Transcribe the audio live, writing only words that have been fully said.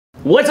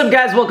What's up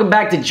guys, welcome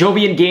back to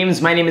Jovian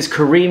Games. My name is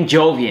Kareem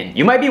Jovian.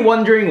 You might be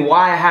wondering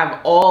why I have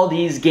all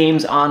these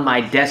games on my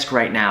desk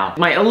right now.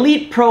 My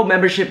Elite Pro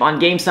membership on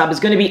Gamestop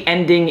is going to be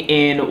ending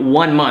in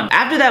 1 month.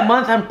 After that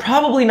month, I'm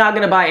probably not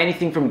going to buy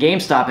anything from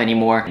Gamestop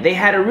anymore. They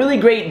had a really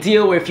great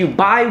deal where if you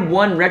buy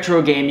one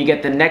retro game, you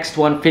get the next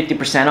one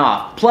 50%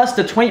 off, plus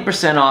the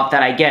 20% off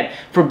that I get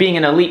for being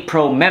an Elite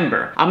Pro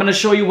member. I'm going to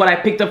show you what I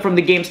picked up from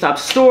the Gamestop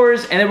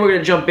stores, and then we're going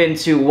to jump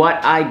into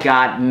what I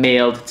got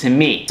mailed to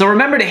me. So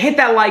remember to hit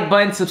that like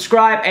button,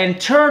 subscribe,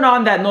 and turn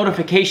on that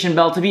notification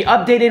bell to be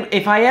updated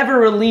if I ever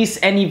release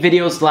any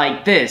videos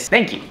like this.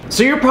 Thank you.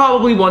 So you're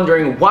probably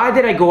wondering, why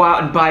did I go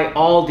out and buy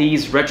all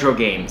these retro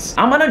games?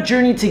 I'm on a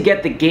journey to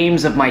get the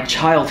games of my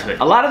childhood.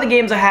 A lot of the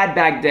games I had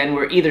back then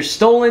were either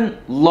stolen,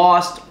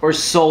 lost, or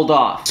sold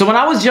off. So when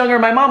I was younger,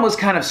 my mom was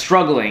kind of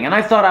struggling, and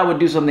I thought I would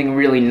do something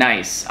really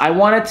nice. I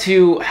wanted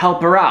to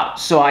help her out,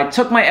 so I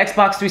took my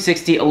Xbox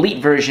 360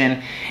 Elite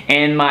version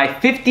and my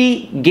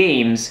 50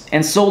 games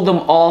and sold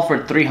them all for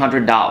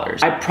 $300.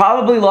 I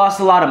probably lost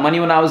a lot of money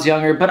when I was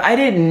younger, but I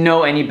didn't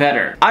know any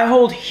better. I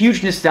hold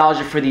huge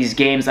nostalgia for these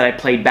games that I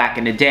played back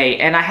in the day,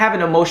 and I have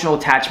an emotional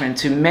attachment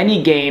to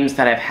many games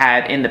that I've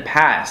had in the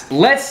past.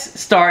 Let's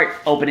start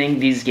opening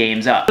these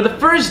games up. For the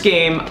first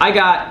game, I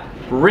got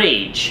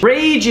Rage.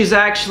 Rage is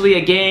actually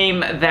a game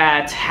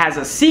that has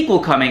a sequel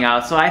coming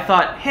out, so I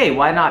thought, hey,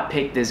 why not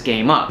pick this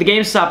game up? The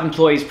GameStop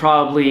employees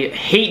probably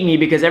hate me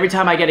because every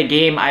time I get a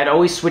game, I'd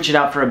always switch it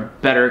out for a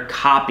better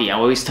copy. I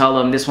always tell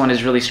them, this one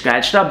is really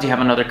scratched up, do you have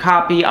another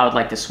copy? I would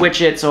like to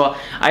switch it. So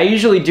I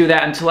usually do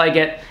that until I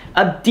get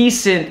a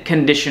decent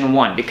condition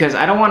one, because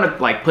I don't want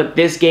to like put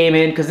this game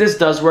in, because this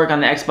does work on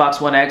the Xbox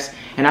One X,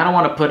 and I don't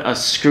want to put a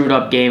screwed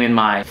up game in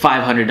my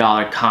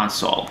 $500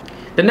 console.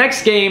 The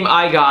next game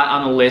I got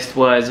on the list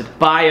was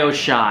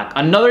BioShock.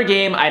 Another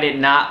game I did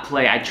not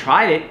play. I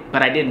tried it,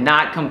 but I did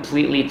not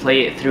completely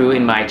play it through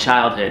in my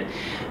childhood.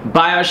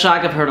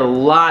 BioShock, I've heard a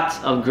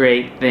lot of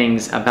great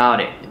things about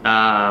it.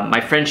 My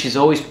friend, she's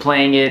always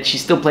playing it. She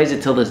still plays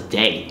it till this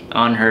day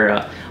on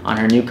her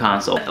new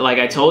console. Like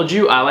I told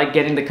you, I like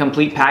getting the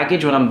complete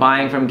package when I'm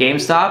buying from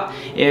GameStop.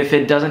 If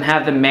it doesn't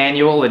have the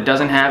manual, it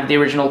doesn't have the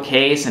original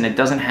case, and it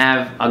doesn't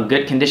have a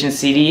good condition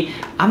CD,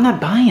 I'm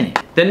not buying it.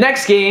 The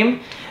next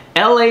game,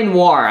 LA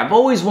Noire. I've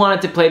always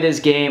wanted to play this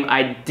game.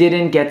 I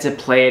didn't get to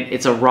play it.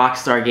 It's a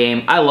Rockstar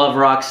game. I love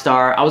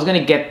Rockstar. I was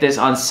gonna get this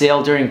on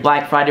sale during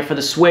Black Friday for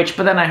the Switch,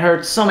 but then I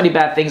heard so many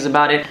bad things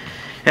about it.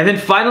 And then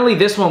finally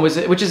this one,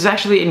 which is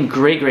actually in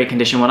great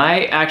condition. When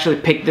I actually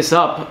picked this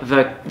up,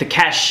 the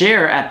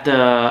cashier at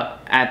the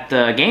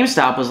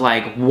GameStop was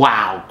like,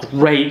 wow,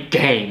 great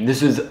game.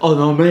 This is an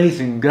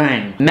amazing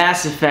game.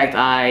 Mass Effect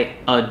I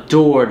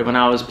adored when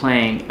I was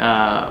playing, when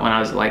I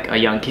was like a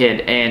young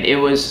kid, and it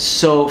was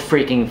so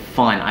freaking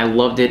fun. I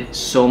loved it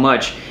so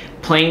much.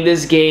 Playing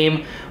this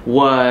game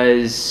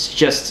was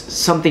just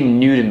something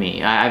new to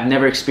me. I've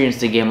never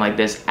experienced a game like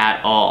this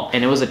at all,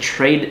 and it was a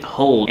trade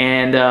hold,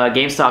 and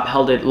GameStop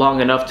held it long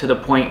enough to the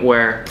point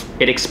where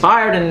it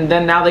expired, and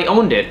then now they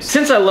owned it.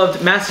 Since I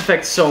loved Mass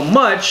Effect so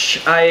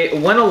much, I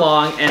went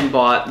along and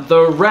bought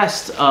the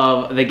rest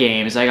of the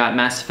games. I got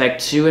Mass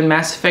Effect 2 and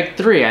Mass Effect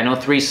 3. I know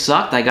 3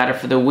 sucked. I got it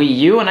for the Wii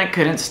U and I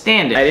couldn't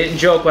stand it. I didn't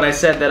joke when I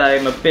said that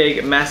I'm a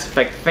big Mass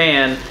Effect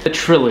fan. The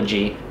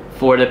trilogy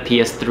for the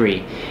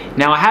PS3.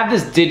 Now I have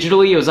this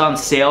digitally. It was on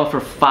sale for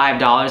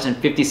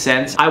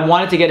 $5.50. I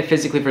wanted to get it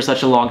physically for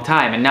such a long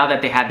time, and now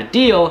that they had the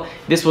deal,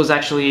 this was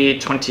actually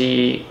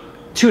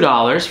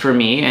 $22 for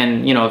me,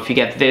 and you know, if you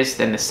get this,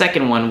 then the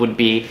second one would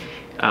be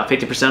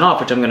 50% off,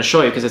 which I'm going to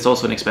show you because it's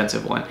also an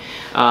expensive one.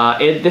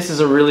 This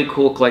is a really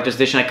cool collector's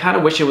edition. I kind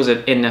of wish it was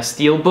in a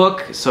steel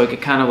book so it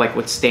could kind of like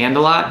withstand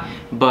a lot,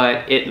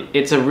 but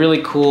it's a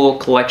really cool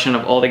collection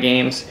of all the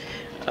games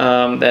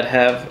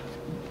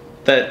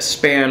that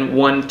span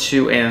 1,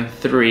 2, and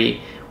 3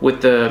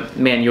 with the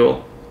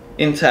manual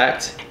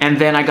intact. And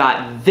then I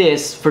got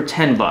this for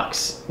 10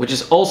 bucks, which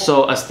is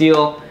also a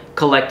steel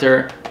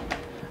collector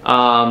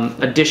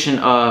edition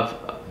of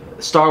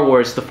Star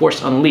Wars The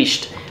Force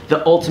Unleashed,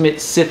 the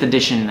Ultimate Sith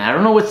Edition. I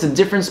don't know what's the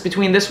difference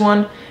between this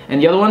one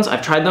and the other ones.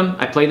 I've tried them,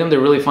 I played them, they're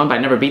really fun, but I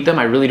never beat them.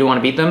 I really do want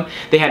to beat them.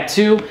 They had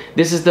 2.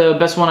 This is the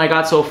best one I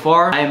got so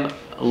far. I'm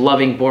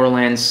loving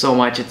Borderlands so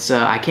much. It's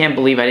I can't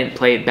believe I didn't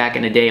play it back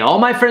in the day. All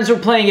my friends were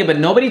playing it, but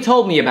nobody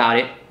told me about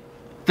it.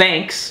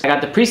 Thanks. I got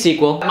the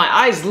pre-sequel. My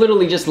eyes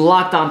literally just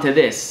locked onto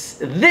this.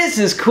 This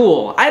is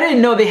cool. I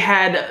didn't know they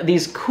had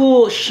these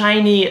cool,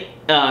 shiny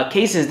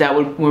cases that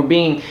were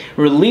being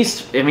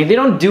released. I mean, they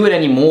don't do it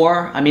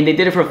anymore. I mean, they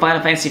did it for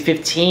Final Fantasy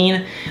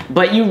 15,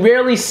 but you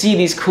rarely see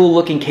these cool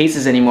looking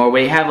cases anymore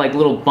where you have like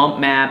little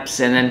bump maps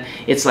and then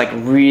it's like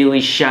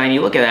really shiny.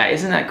 Look at that,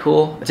 isn't that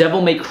cool?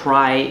 Devil May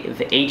Cry,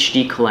 the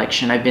HD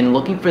collection. I've been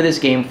looking for this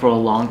game for a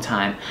long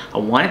time. I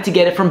wanted to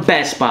get it from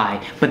Best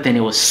Buy, but then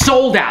it was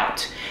sold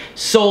out.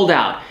 Sold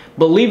out.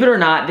 Believe it or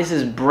not, this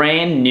is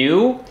brand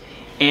new.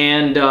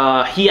 And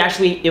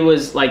it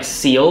was like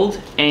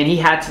sealed, and he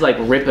had to like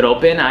rip it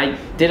open. I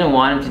didn't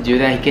want him to do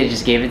that. He could have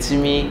just gave it to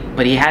me,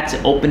 but he had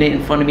to open it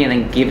in front of me and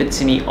then give it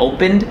to me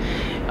opened.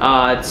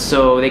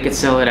 so they could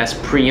sell it as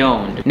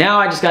pre-owned. Now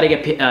I just gotta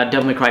get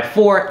Devil May Cry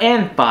 4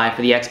 and 5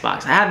 for the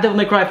Xbox. I have Devil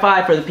May Cry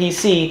 5 for the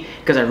PC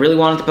because I really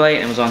wanted to play it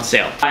and it was on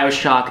sale.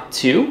 BioShock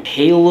 2,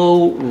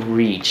 Halo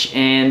Reach,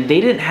 and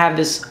they didn't have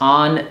this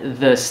on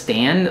the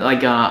stand,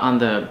 like on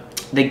the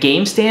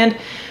game stand.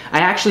 I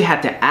actually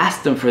had to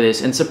ask them for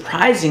this, and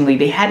surprisingly,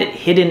 they had it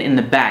hidden in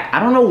the back. I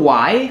don't know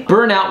why.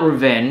 Burnout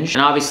Revenge,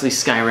 and obviously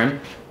Skyrim,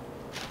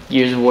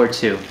 Gears of War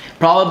 2.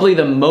 Probably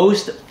the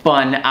most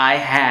fun I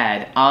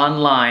had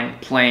online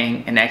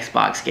playing an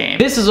Xbox game.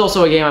 This is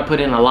also a game I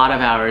put in a lot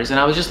of hours, and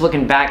I was just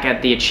looking back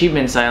at the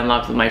achievements I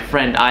unlocked with my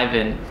friend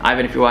Ivan.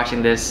 Ivan, if you're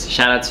watching this,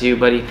 shout out to you,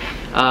 buddy.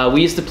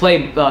 We used to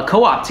play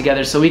co-op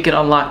together so we could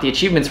unlock the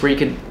achievements where you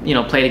could, you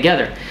know, play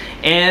together.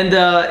 And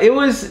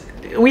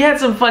we had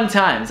some fun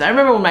times. I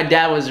remember when my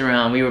dad was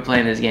around, we were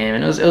playing this game,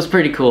 and it was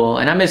pretty cool,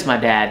 and I miss my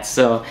dad,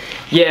 so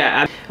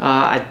yeah.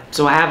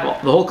 So I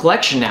have the whole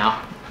collection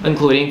now,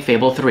 including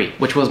Fable 3,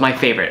 which was my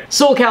favorite.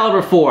 Soul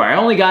Calibur 4, I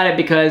only got it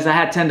because I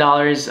had $10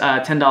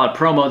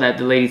 promo that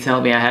the lady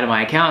told me I had in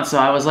my account, so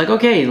I was like,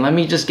 okay, let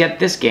me just get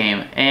this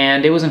game.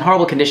 And it was in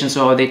horrible condition,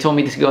 so they told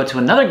me to go to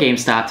another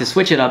GameStop to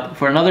switch it up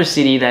for another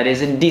CD that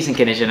is in decent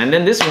condition. And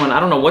then this one, I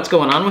don't know what's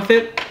going on with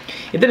it.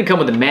 It didn't come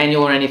with a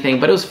manual or anything,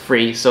 but it was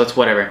free, so it's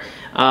whatever.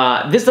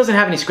 This doesn't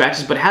have any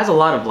scratches, but it has a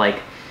lot of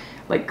like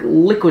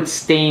liquid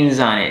stains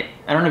on it.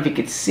 I don't know if you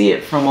could see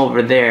it from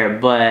over there,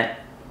 but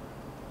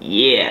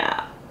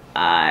yeah.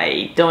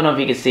 I don't know if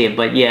you can see it,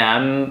 but yeah,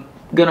 I'm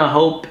gonna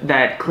hope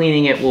that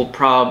cleaning it will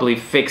probably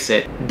fix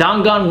it.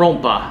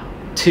 Danganronpa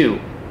 2,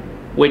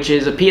 which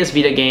is a PS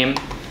Vita game,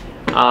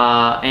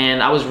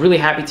 and I was really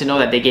happy to know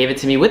that they gave it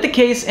to me with the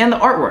case and the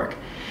artwork.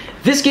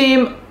 This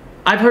game,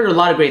 I've heard a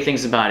lot of great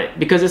things about it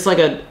because it's like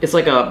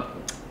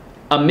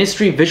a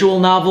mystery visual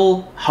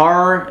novel,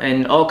 horror,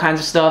 and all kinds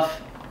of stuff.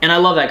 And I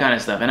love that kind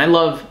of stuff, and I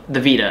love the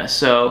Vita.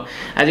 So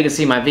as you can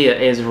see, my Vita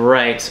is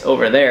right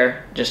over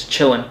there, just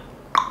chilling.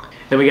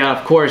 Then we got,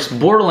 of course,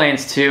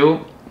 Borderlands 2.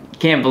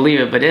 Can't believe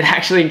it, but it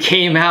actually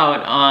came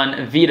out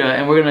on Vita,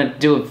 and we're gonna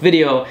do a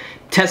video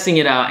testing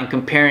it out and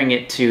comparing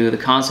it to the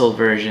console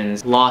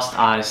versions. Lost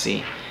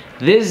Odyssey.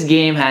 This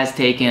game has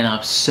taken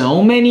up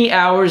so many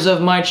hours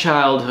of my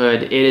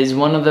childhood. It is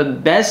one of the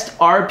best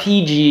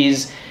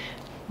RPGs,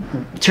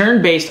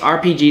 turn-based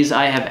RPGs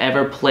I have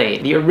ever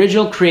played. The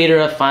original creator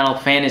of Final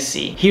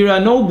Fantasy,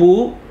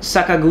 Hironobu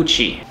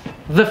Sakaguchi.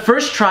 The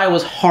first try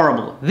was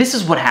horrible. This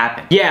is what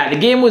happened. Yeah, the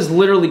game was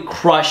literally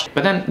crushed,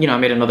 but then, you know, I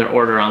made another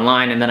order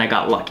online and then I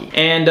got lucky.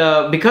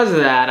 And because of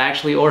that, I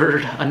actually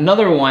ordered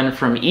another one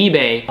from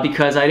eBay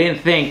because I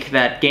didn't think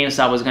that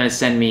GameStop was gonna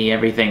send me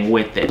everything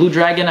with it. Blue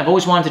Dragon, I've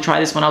always wanted to try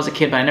this when I was a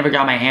kid, but I never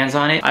got my hands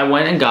on it. I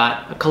went and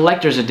got a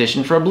collector's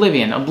edition for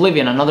Oblivion.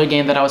 Oblivion, another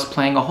game that I was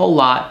playing a whole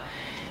lot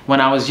when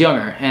I was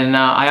younger, and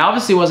I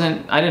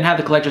didn't have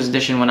the collector's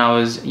edition when I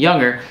was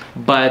younger,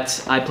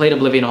 but I played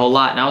Oblivion a whole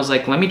lot, and I was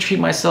like, let me treat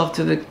myself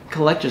to the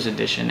collector's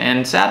edition.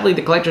 And sadly,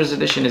 the collector's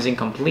edition is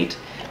incomplete,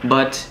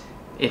 but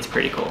it's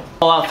pretty cool.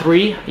 Fallout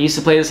 3, I used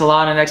to play this a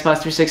lot on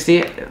Xbox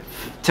 360.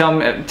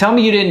 Tell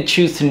me you didn't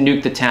choose to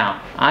nuke the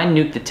town. I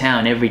nuked the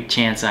town every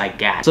chance I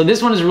got. So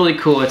this one is really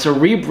cool. It's a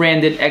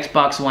rebranded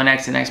Xbox One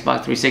X and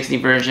Xbox 360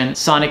 version.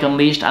 Sonic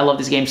Unleashed. I love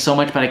this game so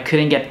much, but I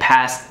couldn't get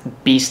past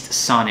Beast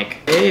Sonic.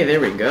 Hey, there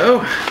we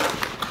go.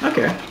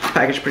 Okay,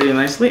 packaged pretty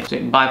nicely. So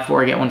buy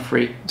 4, get 1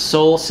 free.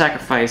 Soul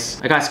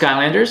Sacrifice. I got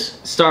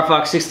Skylanders. Star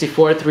Fox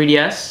 64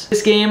 3DS.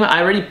 This game,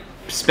 I already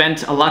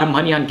spent a lot of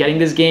money on getting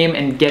this game,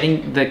 and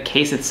getting the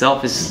case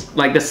itself is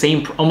like the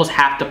same, almost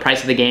half the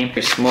price of the game.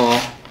 Very small.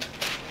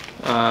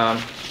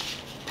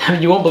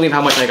 You won't believe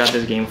how much I got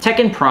this game.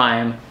 Tekken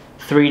Prime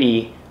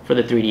 3D for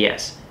the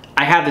 3DS.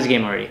 I have this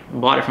game already.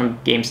 Bought it from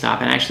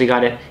GameStop, and actually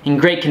got it in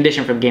great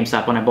condition from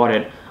GameStop when I bought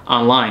it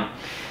online.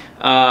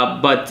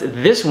 But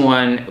this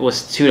one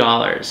was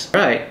 $2.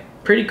 Right,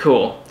 pretty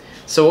cool.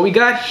 So what we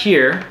got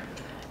here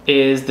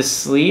is the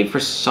sleeve for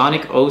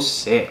Sonic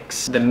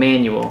 06. The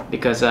manual,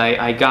 because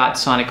I got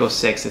Sonic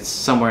 06, it's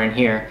somewhere in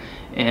here,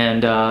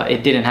 and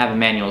it didn't have a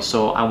manual,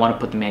 so I want to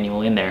put the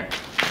manual in there.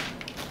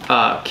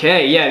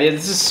 Okay, yeah,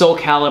 this is Soul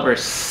Calibur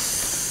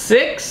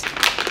 6.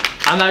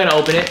 I'm not gonna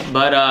open it,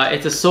 but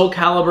it's a Soul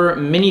Calibur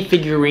mini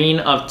figurine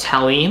of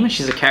Talim.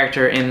 She's a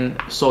character in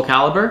Soul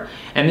Calibur,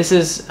 and this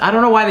is, I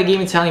don't know why they gave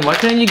me Talim. Why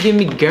couldn't you give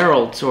me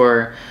Geralt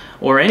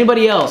or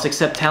anybody else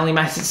except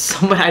Talim? It's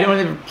somebody I don't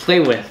even play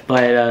with,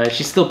 but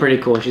she's still pretty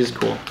cool. She's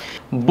cool.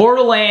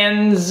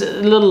 Borderlands,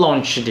 the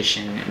launch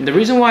edition. The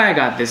reason why I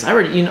got this, I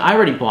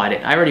already bought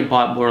it. I already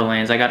bought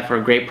Borderlands. I got it for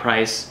a great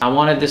price. I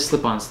wanted this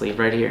slip-on sleeve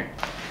right here.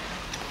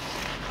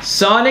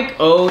 Sonic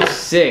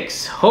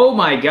 06. Oh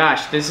my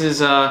gosh, this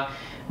is a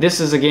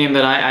game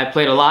that I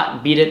played a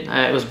lot, beat it.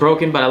 It was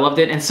broken, but I loved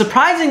it. And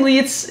surprisingly,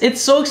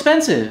 it's so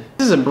expensive.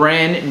 This is a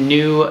brand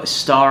new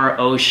Star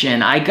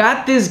Ocean. I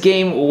got this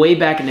game way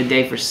back in the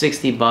day for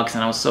 60 bucks,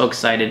 and I was so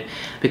excited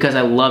because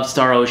I loved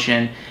Star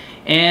Ocean.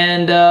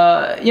 And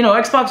you know,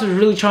 Xbox was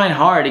really trying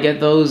hard to get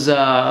those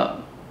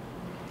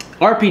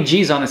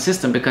RPGs on the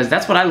system, because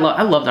that's what I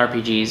loved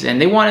RPGs, and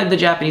they wanted the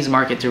Japanese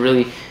market to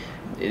really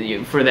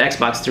for the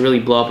Xbox to really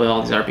blow up with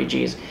all these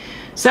RPGs.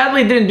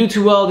 Sadly, it didn't do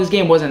too well. This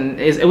game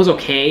it was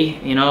okay,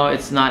 you know,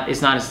 it's not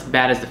as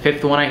bad as the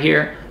 5th one I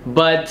hear,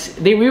 but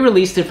they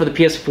re-released it for the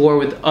PS4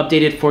 with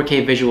updated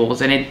 4K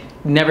visuals, and it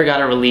never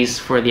got a release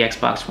for the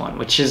Xbox One,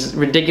 which is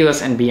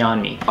ridiculous and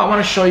beyond me. I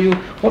want to show you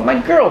what my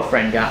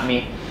girlfriend got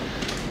me.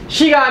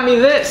 She got me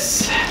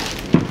this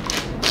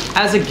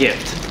as a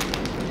gift.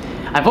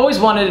 I've always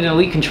wanted an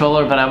Elite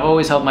controller, but I've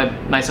always held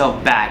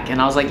myself back, and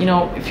I was like, you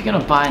know, if you're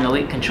gonna buy an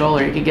Elite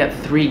controller, you could get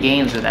 3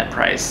 games for that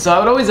price. So I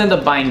would always end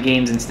up buying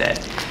games instead.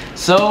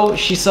 So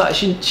she saw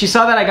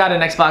that I got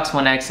an Xbox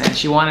One X, and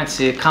she wanted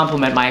to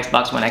compliment my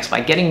Xbox One X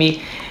by getting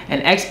me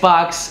an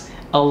Xbox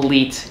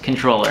Elite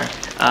controller.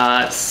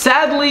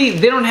 Sadly,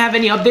 they don't have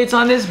any updates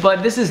on this,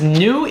 but this is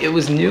new. It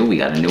was new. We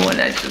got a new one.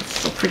 It's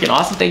so freaking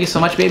awesome. Thank you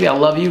so much, baby. I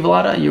love you,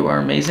 Vlada. You are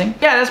amazing.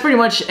 Yeah, that's pretty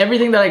much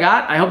everything that I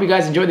got. I hope you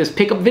guys enjoyed this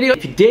pickup video.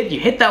 If you did, you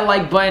hit that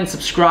like button,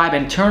 subscribe,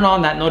 and turn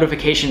on that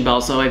notification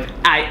bell, so if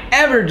I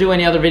ever do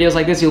any other videos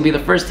like this, you'll be the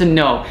first to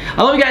know.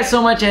 I love you guys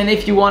so much, and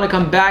if you want to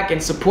come back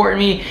and support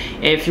me,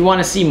 if you want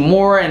to see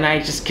more and I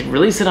just can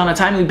release it on a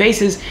timely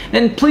basis,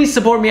 then please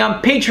support me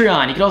on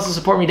Patreon. You can also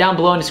support me down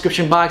below in the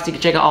description box. You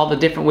can check out all the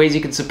different ways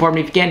you can support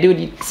me. If you can't do it,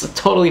 it's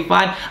totally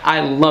fine.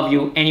 I love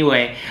you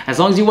anyway. As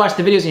long as you watch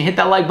the videos and you hit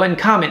that like button,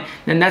 comment,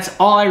 then that's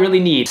all I really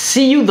need.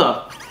 See you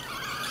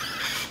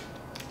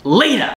later.